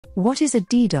What is a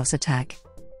DDoS attack?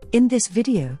 In this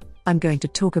video, I'm going to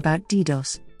talk about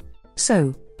DDoS.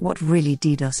 So, what really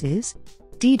DDoS is?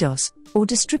 DDoS, or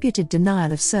distributed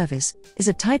denial of service, is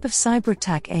a type of cyber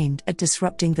attack aimed at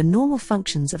disrupting the normal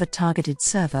functions of a targeted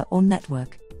server or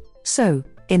network. So,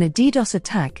 in a DDoS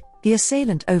attack, the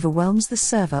assailant overwhelms the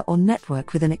server or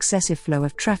network with an excessive flow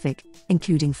of traffic,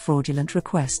 including fraudulent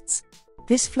requests.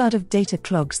 This flood of data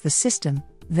clogs the system,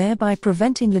 thereby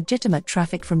preventing legitimate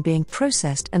traffic from being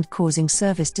processed and causing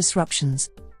service disruptions.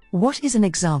 What is an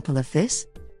example of this?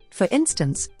 For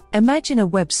instance, imagine a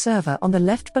web server on the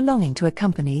left belonging to a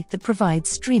company that provides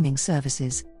streaming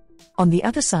services. On the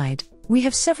other side, we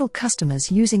have several customers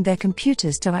using their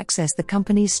computers to access the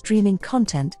company's streaming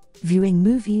content, viewing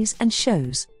movies and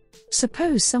shows.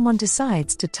 Suppose someone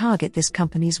decides to target this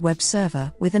company's web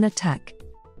server with an attack.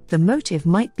 The motive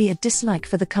might be a dislike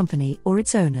for the company or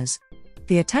its owners.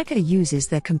 The attacker uses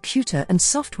their computer and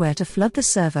software to flood the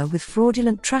server with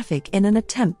fraudulent traffic in an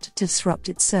attempt to disrupt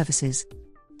its services.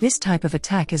 This type of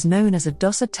attack is known as a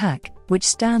DOS attack, which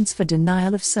stands for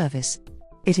denial of service.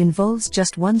 It involves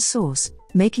just one source,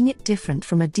 making it different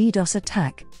from a DDoS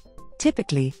attack.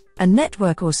 Typically, a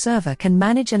network or server can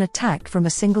manage an attack from a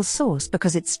single source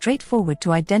because it's straightforward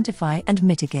to identify and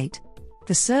mitigate.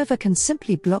 The server can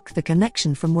simply block the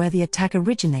connection from where the attack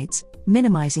originates,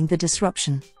 minimizing the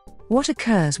disruption. What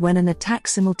occurs when an attack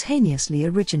simultaneously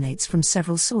originates from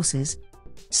several sources?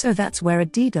 So that's where a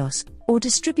DDoS, or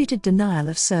distributed denial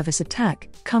of service attack,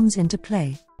 comes into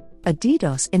play. A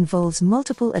DDoS involves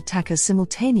multiple attackers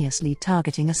simultaneously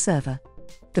targeting a server.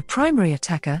 The primary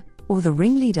attacker, or the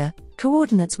ringleader,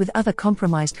 coordinates with other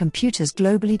compromised computers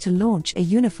globally to launch a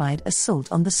unified assault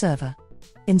on the server.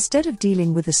 Instead of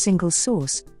dealing with a single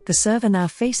source, the server now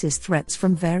faces threats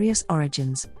from various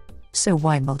origins. So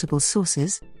why multiple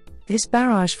sources? This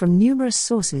barrage from numerous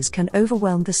sources can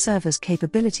overwhelm the server's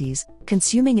capabilities,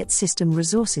 consuming its system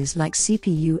resources like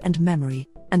CPU and memory,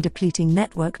 and depleting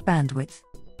network bandwidth.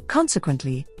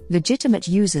 Consequently, legitimate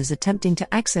users attempting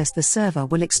to access the server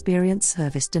will experience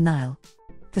service denial.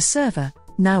 The server,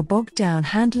 now bogged down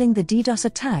handling the DDoS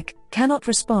attack, cannot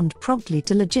respond promptly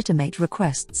to legitimate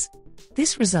requests.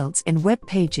 This results in web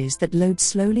pages that load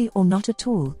slowly or not at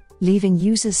all, leaving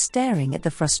users staring at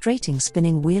the frustrating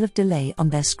spinning wheel of delay on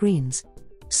their screens.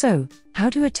 So, how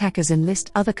do attackers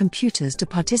enlist other computers to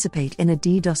participate in a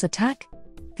DDoS attack?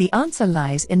 The answer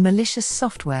lies in malicious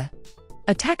software.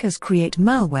 Attackers create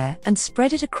malware and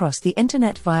spread it across the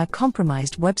internet via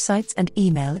compromised websites and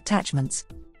email attachments.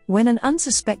 When an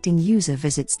unsuspecting user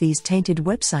visits these tainted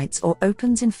websites or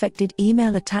opens infected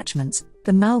email attachments,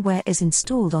 the malware is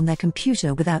installed on their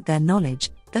computer without their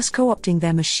knowledge, thus co-opting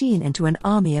their machine into an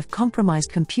army of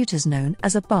compromised computers known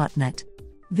as a botnet.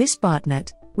 This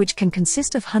botnet, which can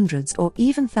consist of hundreds or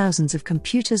even thousands of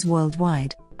computers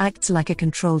worldwide, acts like a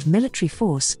controlled military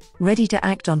force, ready to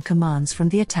act on commands from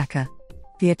the attacker.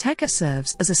 The attacker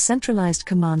serves as a centralized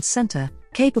command center,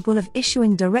 capable of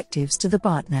issuing directives to the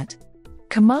botnet.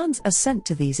 Commands are sent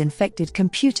to these infected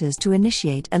computers to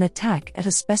initiate an attack at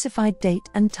a specified date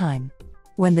and time.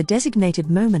 When the designated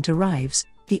moment arrives,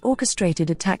 the orchestrated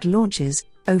attack launches,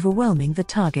 overwhelming the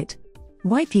target.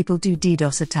 Why people do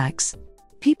DDoS attacks?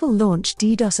 People launch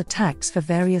DDoS attacks for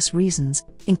various reasons,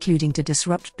 including to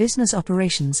disrupt business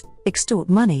operations, extort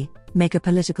money, make a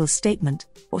political statement,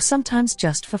 or sometimes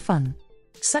just for fun.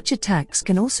 Such attacks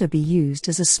can also be used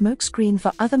as a smokescreen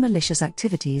for other malicious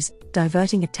activities,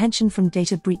 diverting attention from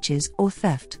data breaches or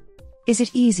theft. Is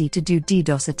it easy to do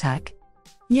DDoS attack?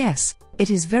 Yes, it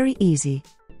is very easy.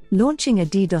 Launching a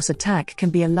DDoS attack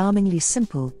can be alarmingly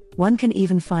simple. One can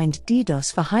even find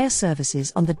DDoS for hire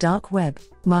services on the dark web,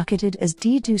 marketed as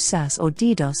DDoS or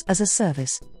DDoS as a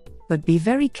service. But be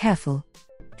very careful.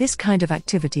 This kind of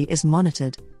activity is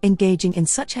monitored. Engaging in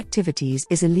such activities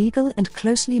is illegal and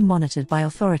closely monitored by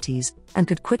authorities, and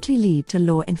could quickly lead to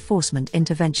law enforcement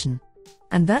intervention.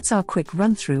 And that's our quick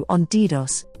run-through on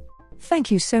DDoS.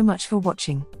 Thank you so much for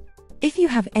watching. If you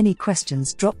have any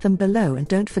questions, drop them below and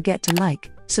don't forget to like,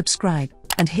 subscribe,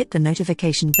 and hit the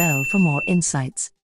notification bell for more insights.